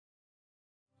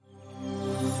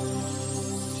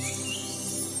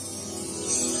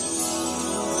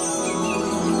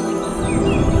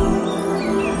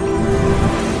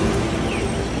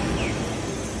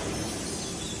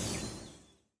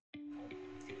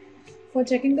For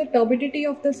checking the turbidity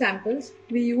of the samples,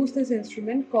 we use this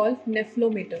instrument called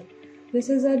Nephelometer. This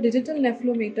is a digital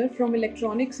nephelometer from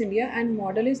Electronics India and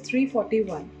model is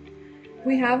 341.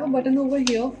 We have a button over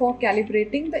here for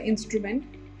calibrating the instrument,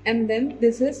 and then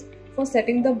this is for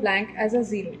setting the blank as a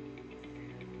 0.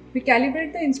 We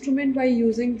calibrate the instrument by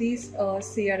using these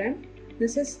CRM.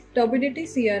 This is turbidity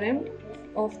CRM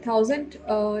of 1000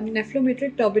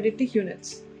 nephelometric turbidity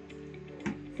units.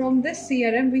 From this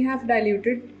CRM we have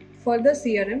diluted further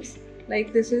CRMs,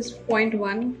 like this is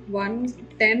 0.1, 1,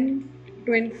 10,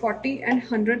 20, 40 and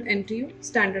 100 NTU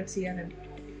standard CRM.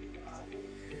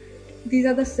 These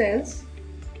are the cells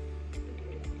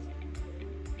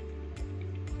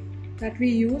that we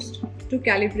used to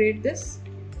calibrate this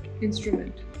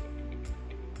instrument.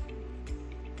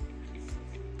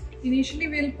 Initially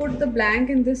we'll put the blank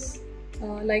in this,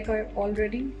 like I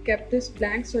already kept this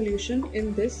blank solution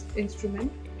in this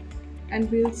instrument, and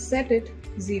we'll set it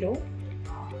 0.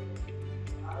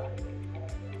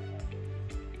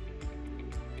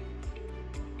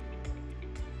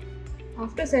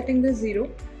 After setting this 0,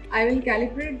 I will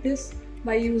calibrate this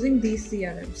by using these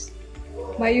CRMs.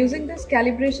 By using this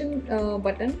calibration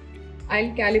button,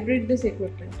 I'll calibrate this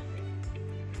equipment.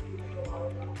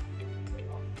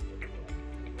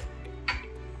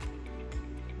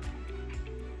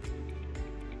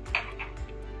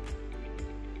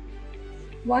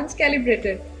 Once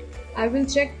calibrated, I will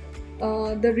check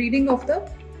the reading of the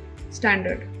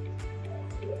standard.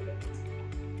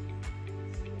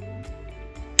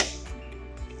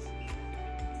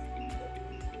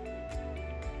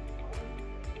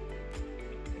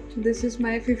 So this is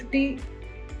my 50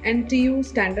 NTU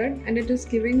standard and it is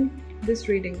giving this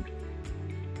reading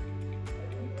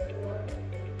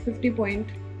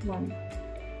 50.1.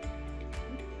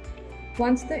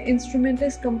 Once the instrument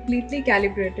is completely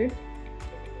calibrated,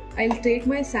 I'll take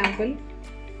my sample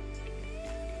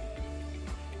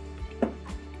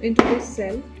into this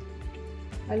cell.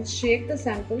 I'll shake the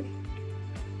sample.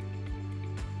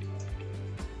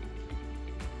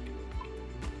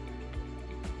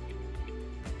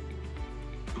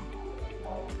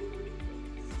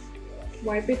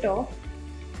 Wipe it off.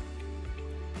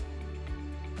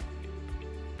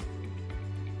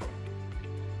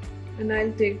 And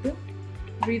I'll take the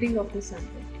reading of the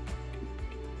sample.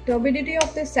 Turbidity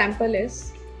of this sample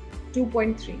is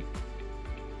 2.3,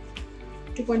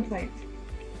 2.5.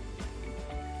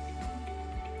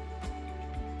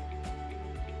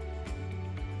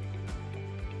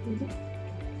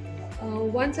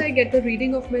 Once I get the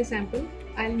reading of my sample,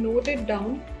 I'll note it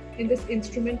down in this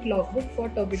instrument logbook for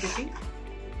turbidity.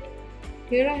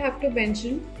 Here I have to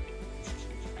mention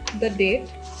the date,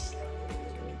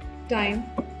 time,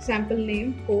 sample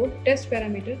name, code, test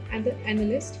parameter and the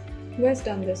analyst who has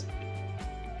done this